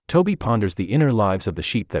Toby ponders the inner lives of the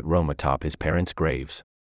sheep that roam atop his parents' graves.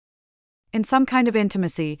 In Some Kind of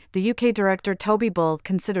Intimacy, the UK director Toby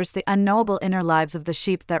considers the unknowable inner lives of the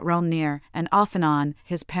sheep that roam near, and often on,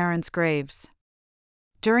 his parents' graves.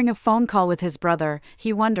 During a phone call with his brother,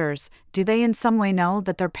 he wonders, do they in some way know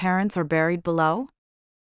that their parents are buried below?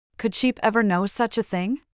 Could sheep ever know such a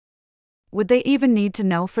thing? Would they even need to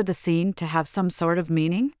know for the scene to have some sort of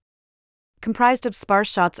meaning? Comprised of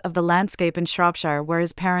sparse shots of the landscape in Shropshire where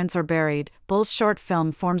his parents are buried, Bull's short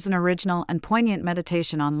film forms an original and poignant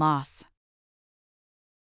meditation on loss.